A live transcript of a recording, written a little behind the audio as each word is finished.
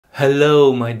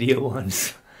Hello, my dear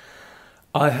ones.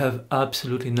 I have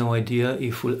absolutely no idea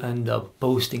if we'll end up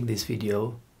posting this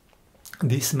video.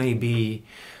 This may be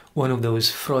one of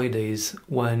those Fridays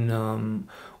when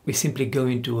we simply go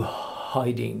into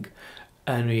hiding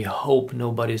and we hope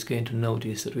nobody's going to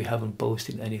notice that we haven't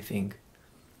posted anything.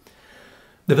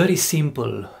 The very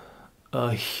simple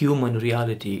human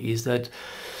reality is that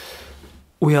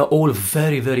we are all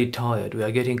very tired. We are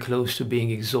getting close to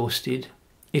being exhausted.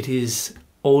 It is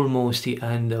almost the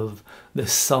end of the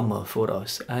summer for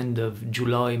us. End of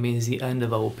July means the end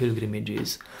of our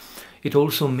pilgrimages. It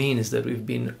also means that we've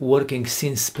been working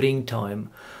since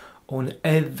springtime on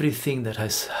everything that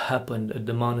has happened at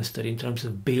the monastery in terms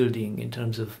of building, in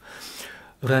terms of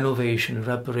renovation,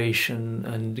 reparation,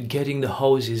 and getting the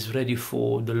houses ready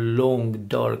for the long,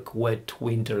 dark, wet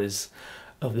winters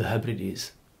of the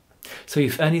Hebrides. So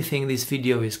if anything, this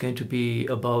video is going to be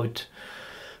about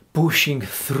pushing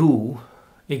through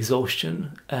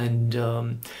exhaustion and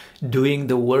doing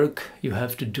the work you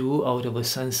have to do out of a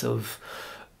sense of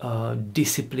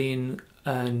discipline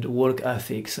and work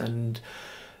ethics, and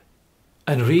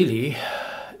really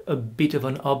a bit of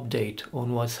an update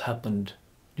on what's happened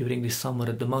during this summer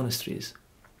at the monasteries.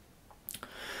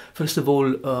 First of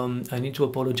all, I need to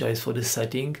apologize for the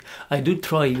setting. I do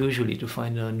try usually to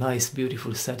find a nice,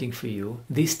 beautiful setting for you.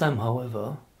 This time,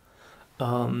 however,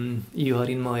 you are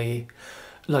in my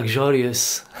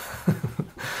luxurious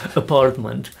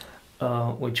apartment,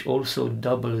 which also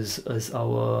doubles as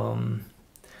our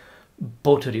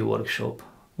pottery workshop.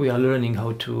 We are learning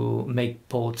how to make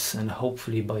pots, and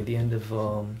hopefully by the end of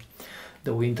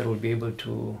the winter we'll be able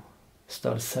to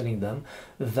start selling them.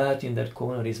 That in that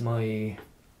corner is my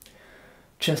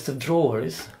chest of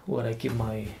drawers where I keep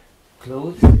my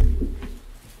clothes,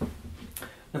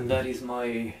 and that is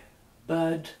my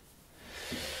bed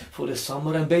for the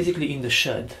summer. I'm basically in the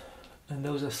shed, and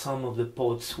those are some of the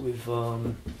pots we've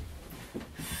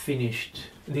finished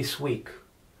this week.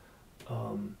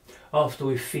 After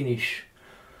we finish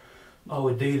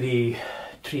our daily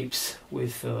trips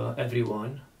with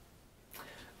everyone,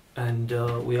 and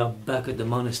we are back at the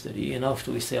monastery, and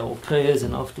after we say our prayers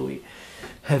and after we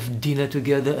have dinner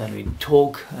together and we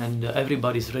talk and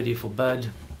everybody's ready for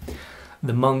bed,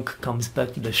 the monk comes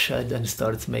back to the shed and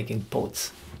starts making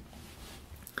pots.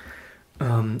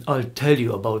 I'll tell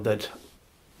you about that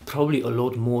probably a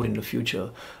lot more in the future,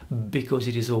 because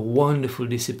it is a wonderful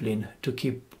discipline to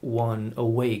keep one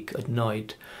awake at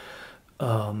night,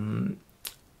 and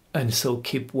so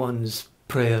keep one's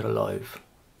prayer alive.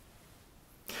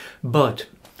 But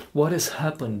what has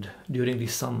happened during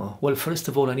this summer? Well, first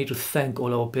of all, I need to thank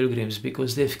all our pilgrims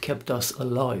because they've kept us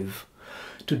alive.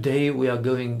 Today we are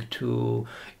going to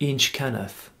Inch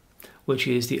Kenneth, which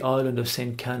is the island of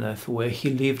St. Kenneth, where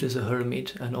he lived as a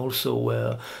hermit and also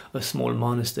where a small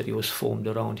monastery was formed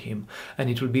around him. And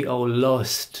it will be our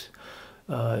last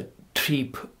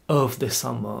trip of the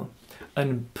summer,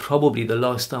 and probably the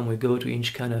last time we go to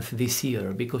Inch Kenneth this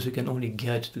year, because we can only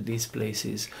get to these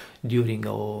places during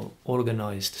our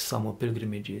organized summer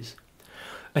pilgrimages.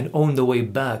 And on the way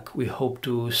back we hope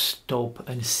to stop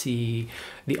and see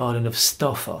the island of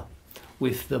Staffa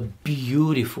with the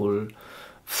beautiful,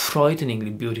 frighteningly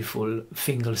beautiful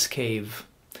Fingal's Cave,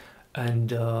 and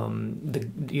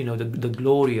the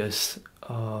glorious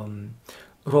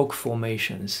rock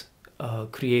formations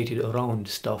created around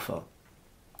Staffa.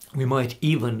 We might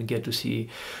even get to see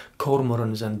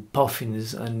cormorants and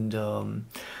puffins and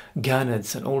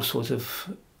gannets and all sorts of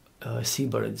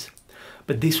seabirds.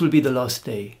 But this will be the last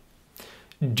day.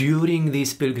 During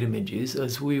these pilgrimages,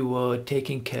 as we were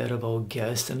taking care of our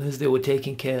guests and as they were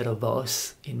taking care of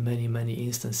us in many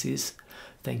instances,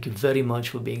 thank you very much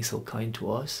for being so kind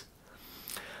to us.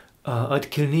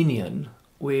 At Kilninian,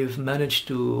 we've managed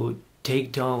to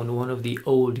take down one of the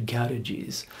old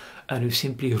garages and we've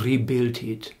simply rebuilt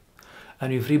it.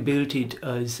 And we've rebuilt it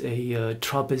as a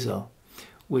trapeza,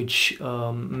 which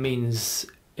means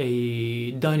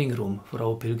a dining room for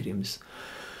our pilgrims.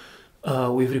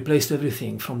 We've replaced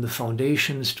everything from the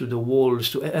foundations to the walls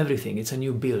to everything. It's a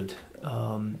new build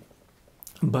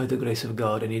by the grace of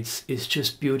God, and it's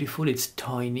just beautiful. It's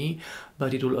tiny,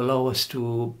 but it will allow us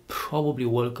to probably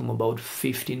welcome about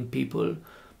 15 people,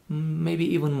 maybe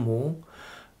even more,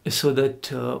 so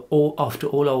that after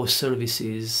all our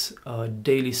services,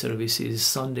 daily services,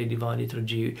 Sunday Divine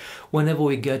Liturgy, whenever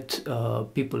we get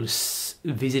people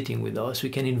visiting with us, we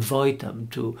can invite them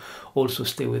to also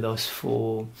stay with us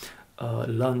for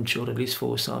lunch, or at least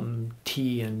for some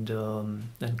tea and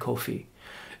coffee.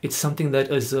 it's something that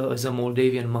as a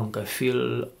Moldavian monk I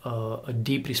feel a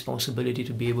deep responsibility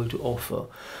to be able to offer,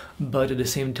 but at the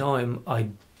same time I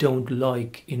don't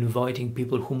like inviting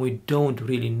people whom we don't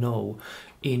really know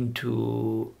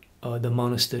into the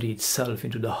monastery itself,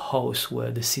 into the house where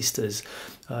the sisters,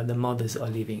 the mothers are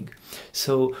living.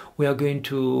 So we are going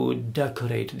to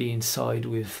decorate the inside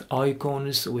with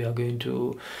icons. We are going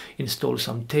to install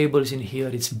some tables in here.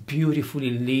 It's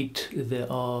beautifully lit.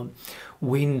 There are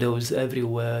windows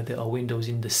everywhere. There are windows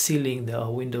in the ceiling. There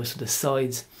are windows to the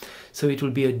sides. So it will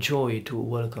be a joy to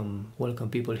welcome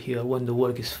people here when the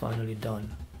work is finally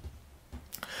done.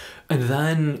 And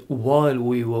then, while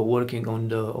we were working on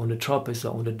the trapeza,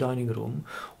 on the dining room,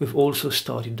 we've also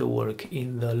started the work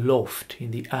in the loft,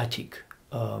 in the attic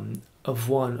of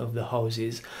one of the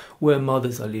houses where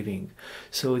mothers are living.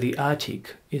 So the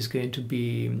attic is going to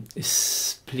be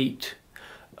split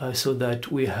so that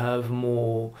we have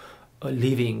more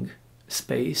living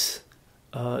space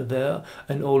there,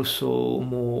 and also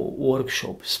more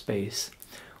workshop space,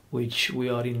 which we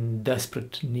are in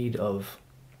desperate need of.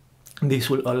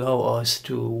 This will allow us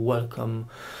to welcome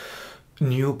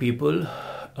new people,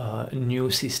 new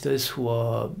sisters who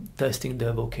are testing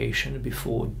their vocation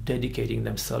before dedicating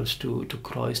themselves to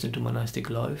Christ and to monastic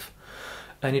life.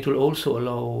 And it will also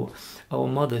allow our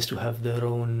mothers to have their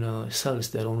own cells,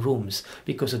 their own rooms,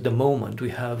 because at the moment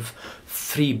we have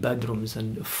 3 bedrooms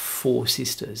and 4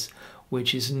 sisters,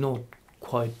 which is not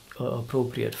quite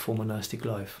appropriate for monastic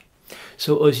life.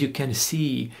 So as you can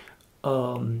see,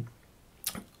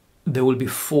 there will be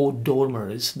 4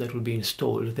 dormers that will be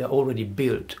installed. They're already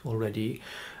built already,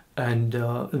 and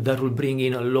that will bring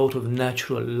in a lot of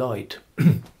natural light,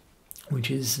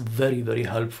 which is very, very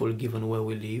helpful given where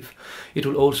we live. It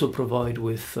will also provide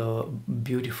with a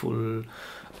beautiful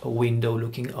window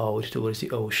looking out towards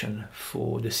the ocean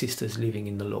for the sisters living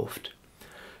in the loft.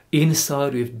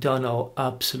 Inside, we've done our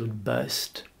absolute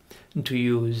best to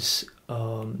use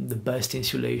the best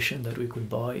insulation that we could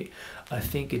buy. I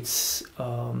think it's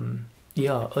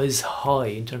as high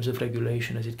in terms of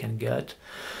regulation as it can get,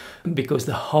 because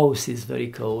the house is very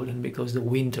cold and because the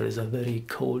winters are very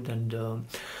cold and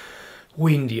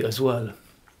windy as well.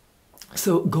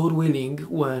 So God willing,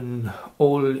 when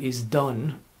all is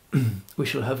done, we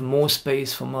shall have more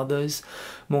space for mothers,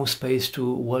 more space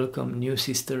to welcome new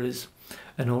sisters,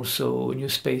 and also new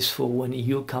space for when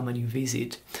you come and you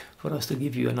visit, for us to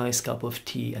give you a nice cup of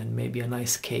tea and maybe a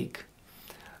nice cake,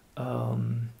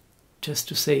 just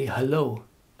to say hello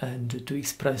and to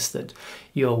express that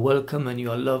you are welcome and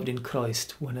you are loved in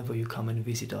Christ whenever you come and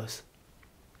visit us.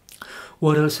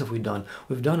 What else have we done?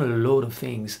 We've done a lot of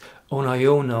things. On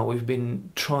Iona, we've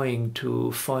been trying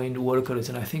to find workers,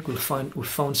 and I think we've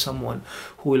found someone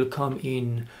who will come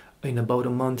in about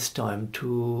a month's time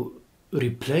to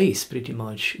replace pretty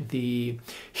much the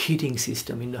heating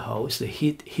system in the house. The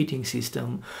heating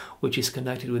system, which is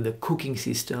connected with the cooking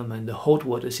system and the hot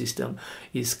water system,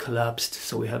 is collapsed,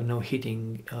 so we have no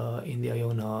heating in the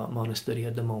Iona monastery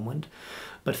at the moment.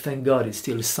 But thank God it's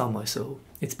still summer, so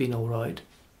it's been all right.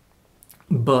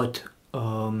 But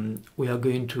we are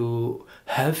going to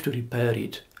have to repair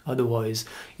it, otherwise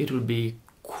it will be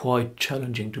quite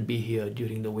challenging to be here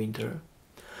during the winter.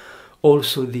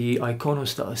 Also, the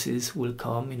iconostasis will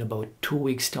come in about 2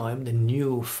 weeks' time, the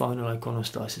new final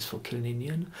iconostasis for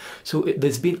Kilninian. So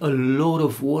there's been a lot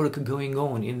of work going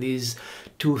on in these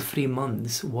 2-3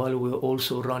 months while we're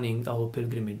also running our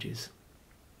pilgrimages.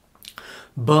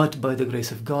 But by the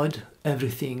grace of God,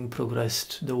 everything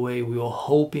progressed the way we were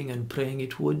hoping and praying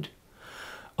it would.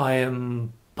 I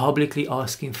am publicly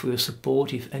asking for your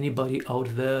support. If anybody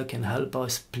out there can help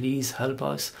us, please help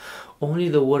us. Only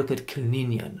the work at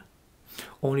Kilninian,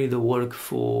 only the work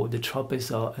for the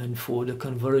trapeza and for the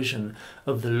conversion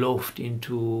of the loft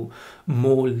into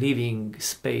more living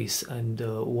space and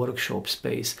workshop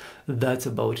space, that's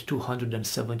about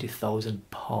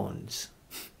 £270,000.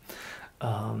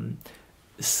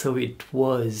 So it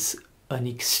was an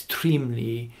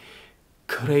extremely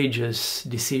courageous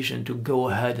decision to go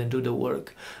ahead and do the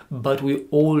work. But we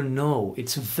all know,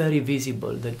 it's very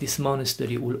visible, that this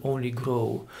monastery will only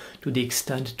grow to the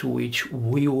extent to which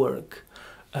we work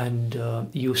and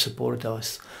you support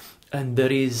us. And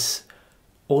there is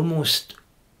almost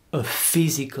a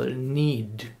physical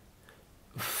need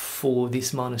for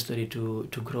this monastery to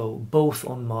grow, both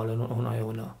on Mal and on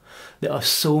Iona. There are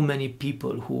so many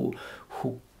people who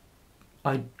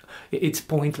it's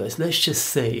pointless. Let's just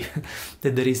say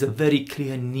that there is a very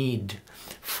clear need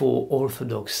for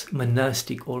Orthodox,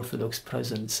 monastic Orthodox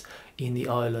presence in the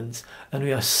islands, and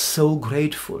we are so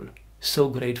grateful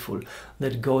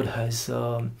that God has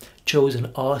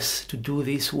chosen us to do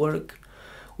this work.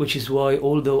 which is why,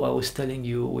 although I was telling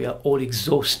you we are all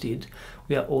exhausted,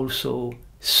 we are also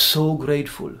so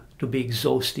grateful to be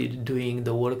exhausted doing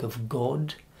the work of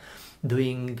God,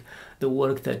 doing the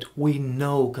work that we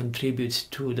know contributes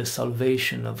to the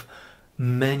salvation of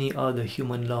many other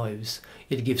human lives.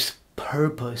 It gives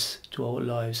purpose to our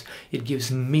lives, it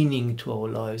gives meaning to our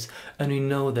lives, and we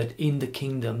know that in the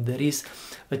kingdom there is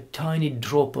a tiny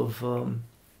drop of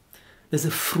there's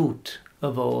a fruit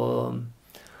of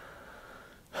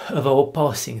our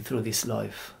passing through this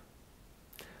life.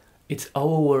 It's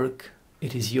our work,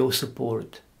 it is your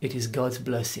support, it is God's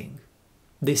blessing.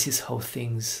 This is how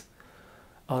things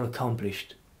are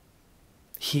accomplished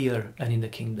here and in the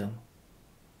kingdom.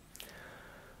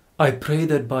 I pray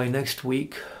that by next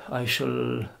week I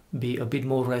shall be a bit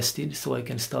more rested so I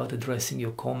can start addressing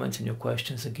your comments and your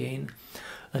questions again.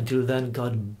 Until then,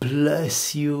 God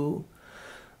bless you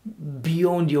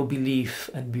beyond your belief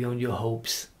and beyond your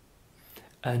hopes.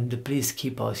 And please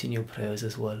keep us in your prayers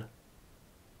as well.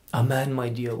 Amen, my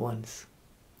dear ones.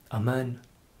 Amen.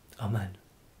 Amen.